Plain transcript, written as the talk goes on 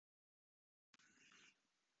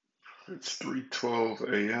It's 3:12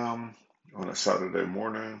 a.m. on a Saturday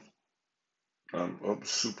morning. I'm up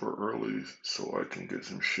super early so I can get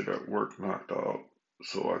some shit at work knocked out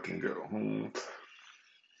so I can get home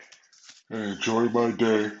and enjoy my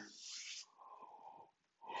day.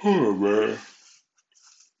 Oh man,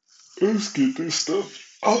 let's get this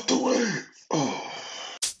stuff out the way. Oh.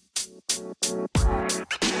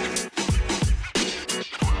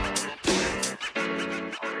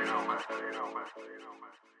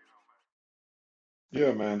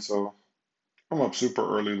 Yeah, man, so I'm up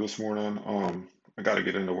super early this morning. I gotta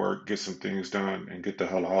get into work, get some things done, and get the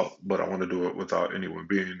hell out, but I want to do it without anyone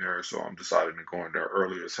being there, so I'm deciding to go in there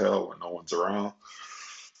early as hell when no one's around.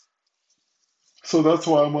 So that's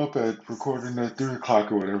why I'm up at recording at 3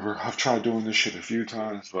 o'clock or whatever. I've tried doing this shit a few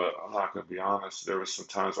times, but I'm not gonna be honest. There was some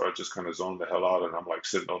times where I just kind of zoned the hell out and I'm like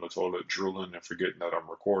sitting on the toilet drooling and forgetting that I'm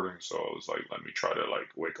recording. So I was like, let me try to like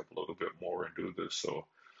wake up a little bit more and do this. So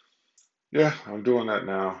yeah, I'm doing that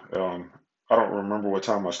now. I don't remember what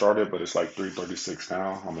time I started, but it's like 3:36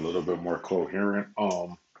 now. I'm a little bit more coherent.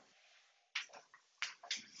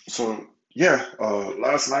 So yeah,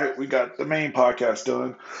 last night we got the main podcast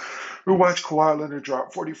done. We watched Kawhi Leonard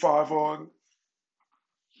drop 45 on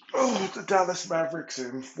the Dallas Mavericks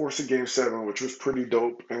and force a game seven, which was pretty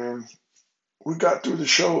dope. And we got through the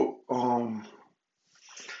show.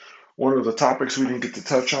 One of the topics we didn't get to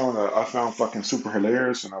touch on that I found fucking super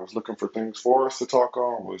hilarious, and I was looking for things for us to talk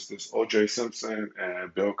on, was this O.J. Simpson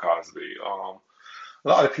and Bill Cosby. A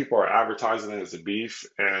lot of people are advertising it as a beef,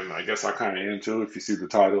 and I guess I kind of am too. If you see the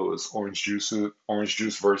title, is Orange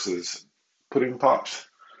Juice versus Pudding Pops.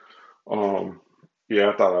 Um, yeah,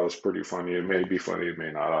 I thought that was pretty funny. It may be funny, it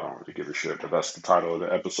may not. I don't really give a shit, but that's the title of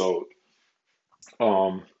the episode.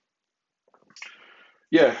 Um,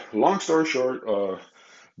 yeah, long story short,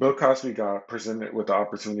 Bill Cosby got presented with the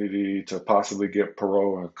opportunity to possibly get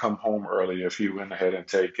parole and come home early if he went ahead and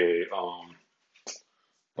take a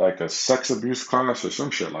like a sex abuse class or some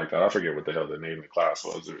shit like that. I forget what the hell the name of the class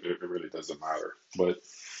was. It really doesn't matter. But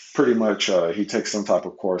pretty much he takes some type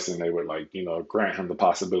of course and they would like, grant him the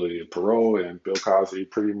possibility of parole. And Bill Cosby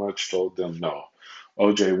pretty much told them no.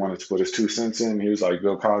 OJ wanted to put his 2 cents in. He was like,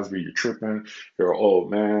 Bill Cosby, you're tripping. You're an old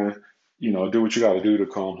man. Do what you got to do to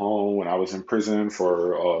come home. When I was in prison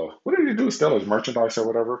for, what did he do? Steal his merchandise or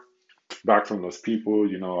whatever? Back from those people.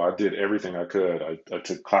 I did everything I could. I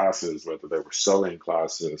took classes, whether they were sewing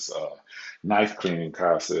classes, knife cleaning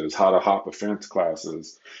classes, how to hop a fence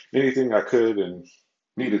classes, anything I could and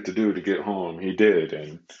needed to do to get home, he did.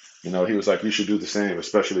 And, he was like, you should do the same,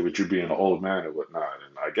 especially with you being an old man and whatnot.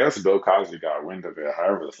 And I guess Bill Cosby got wind of it,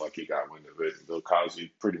 however the fuck he got wind of it. And Bill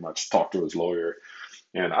Cosby pretty much talked to his lawyer.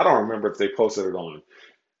 And I don't remember if they posted it on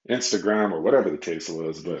Instagram or whatever the case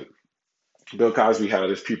was, but Bill Cosby had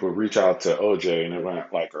his people reach out to OJ and it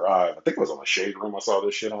went like live. I think it was on the Shade Room. I saw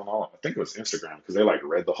this shit on all. I think it was Instagram because they like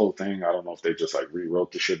read the whole thing. I don't know if they just like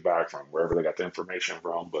rewrote the shit back from wherever they got the information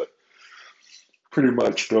from, but pretty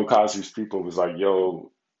much Bill Cosby's people was like,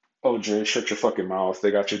 "Yo, OJ, shut your fucking mouth.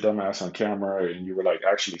 They got your dumb ass on camera, and you were like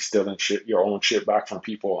actually stealing shit, your own shit back from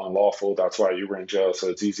people unlawful. That's why you were in jail. So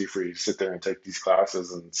it's easy for you to sit there and take these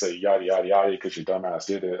classes and say yada yada yada because your dumb ass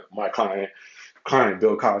did it. My client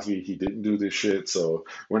Bill Cosby, he didn't do this shit. So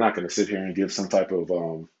we're not going to sit here and give some type of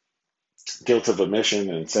guilt of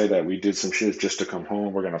admission and say that we did some shit just to come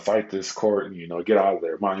home. We're going to fight this court and get out of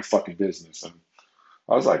there, mind your fucking business." And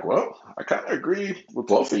I was like, well, I kind of agree with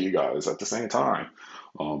both of you guys at the same time.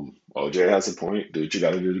 OJ has a point. Do what you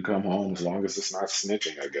got to do to come home, as long as it's not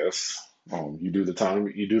snitching, I guess. You do the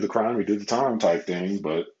time, you do the crime, you do the time type thing.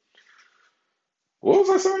 But what was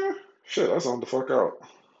I saying? Shit, I zoned the fuck out.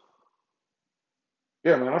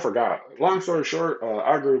 Yeah, man, I forgot. Long story short,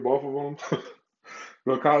 I agree with both of them.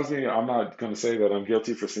 Bill Cosby, I'm not going to say that I'm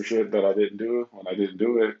guilty for some shit that I didn't do when I didn't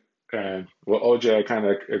do it. And well, OJ, I kind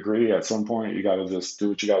of agree. At some point, you got to just do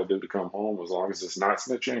what you got to do to come home, as long as it's not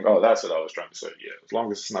snitching. Oh, that's what I was trying to say. Yeah, as long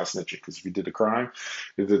as it's not snitching, because if you did the crime,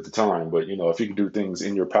 you did the time. But if you can do things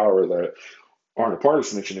in your power that aren't a part of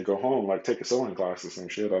snitching and go home, like take a sewing class or some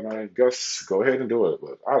shit, I mean, I guess go ahead and do it.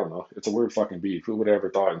 But I don't know. It's a weird fucking beef. Who would have ever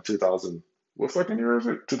thought in 2000, what fucking year is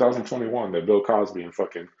it? 2021, that Bill Cosby and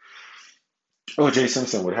fucking OJ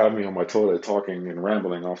Simpson would have me on my toilet talking and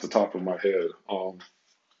rambling off the top of my head.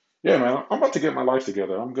 Yeah, man, I'm about to get my life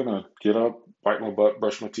together. I'm gonna get up, wipe my butt,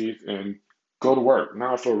 brush my teeth, and go to work.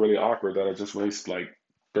 Now I feel really awkward that I just waste like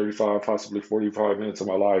 35, possibly 45 minutes of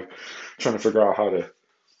my life trying to figure out how to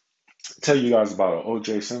tell you guys about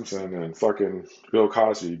OJ Simpson and fucking Bill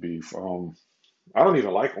Cosby beef. I don't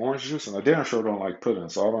even like orange juice, and I damn sure don't like pudding,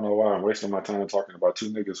 so I don't know why I'm wasting my time talking about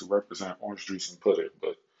two niggas who represent orange juice and pudding.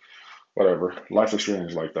 But whatever. Life is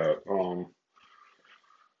strange like that.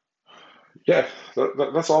 Yeah,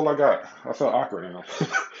 that's all I got. I felt awkward now.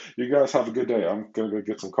 You guys have a good day. I'm gonna go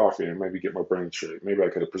get some coffee and maybe get my brain straight. Maybe I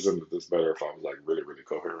could have presented this better if I was like really, really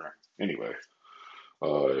coherent. Anyway,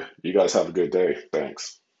 you guys have a good day.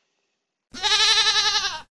 Thanks.